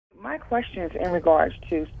My question is in regards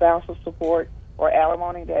to spousal support or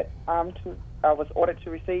alimony that I was ordered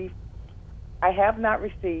to receive. I have not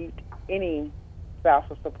received any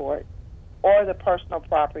spousal support or the personal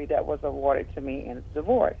property that was awarded to me in the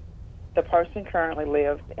divorce. The person currently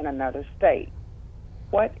lives in another state.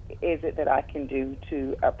 What is it that I can do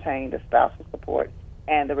to obtain the spousal support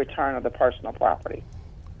and the return of the personal property?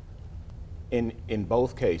 In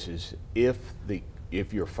both cases,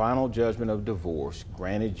 if your final judgment of divorce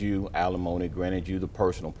granted you alimony, granted you the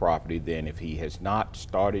personal property, then if he has not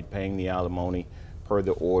started paying the alimony per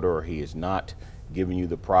the order, or he has not given you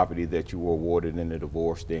the property that you were awarded in the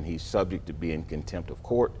divorce, then he's subject to be in contempt of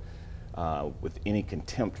court. With any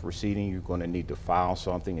contempt proceeding, you're going to need to file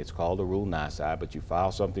something. It's called a Rule 9-side, but you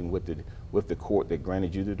file something with the court that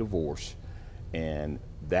granted you the divorce, and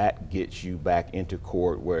that gets you back into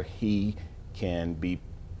court where he can be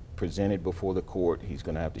presented before the court. He's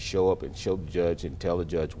going to have to show up and show the judge and tell the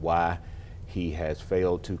judge why he has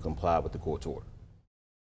failed to comply with the court's order.